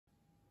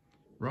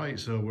Right,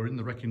 so we're in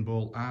the Wrecking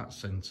Ball Arts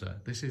Centre.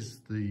 This is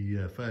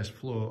the first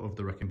floor of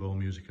the Wrecking Ball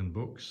Music and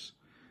Books.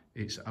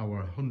 It's our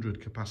 100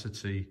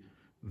 capacity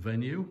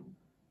venue,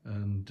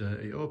 and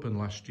it opened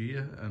last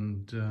year,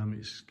 and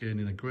it's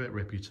gaining a great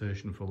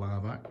reputation for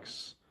live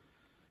acts.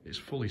 It's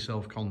fully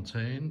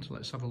self-contained.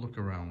 Let's have a look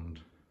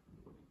around.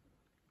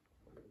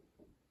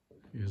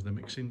 Here's the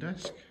mixing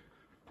desk.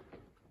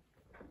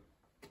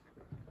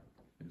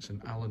 It's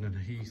an Allen and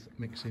Heath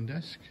mixing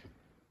desk.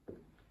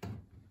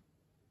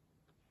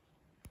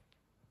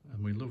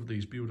 And we love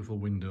these beautiful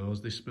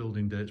windows. This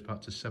building dates back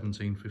to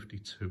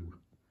 1752.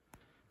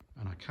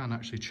 And I can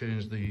actually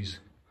change these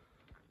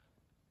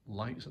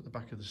lights at the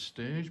back of the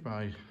stage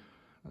by,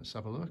 let's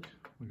have a look.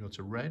 We go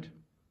to red.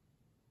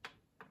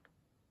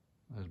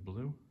 There's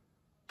blue.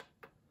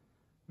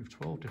 We've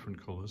 12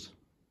 different colours.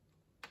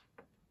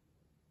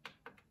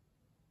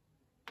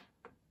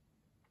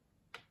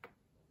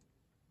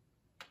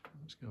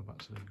 Let's go back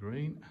to the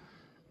green.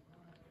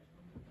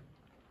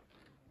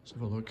 Let's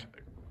have a look.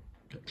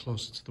 Get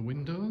closer to the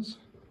windows.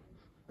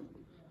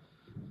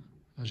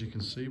 As you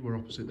can see, we're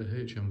opposite the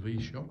HMV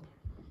shop.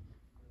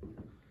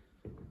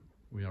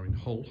 We are in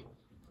Hull,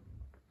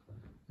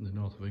 in the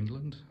north of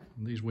England,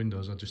 and these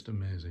windows are just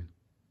amazing.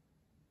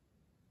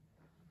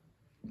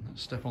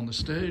 Let's step on the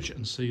stage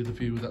and see the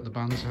view that the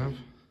bands have.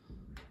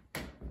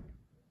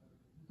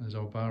 There's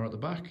our bar at the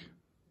back.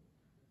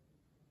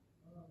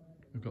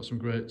 We've got some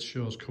great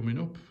shows coming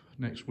up.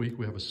 Next week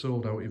we have a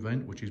sold-out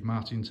event, which is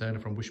Martin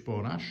Turner from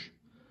Wishbone Ash.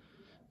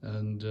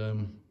 And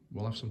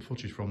we'll have some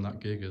footage from that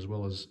gig, as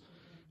well as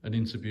an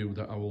interview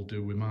that I will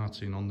do with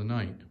Martin on the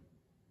night.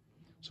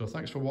 So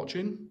thanks for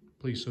watching.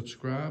 Please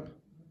subscribe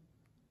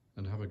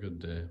and have a good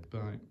day.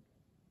 Bye.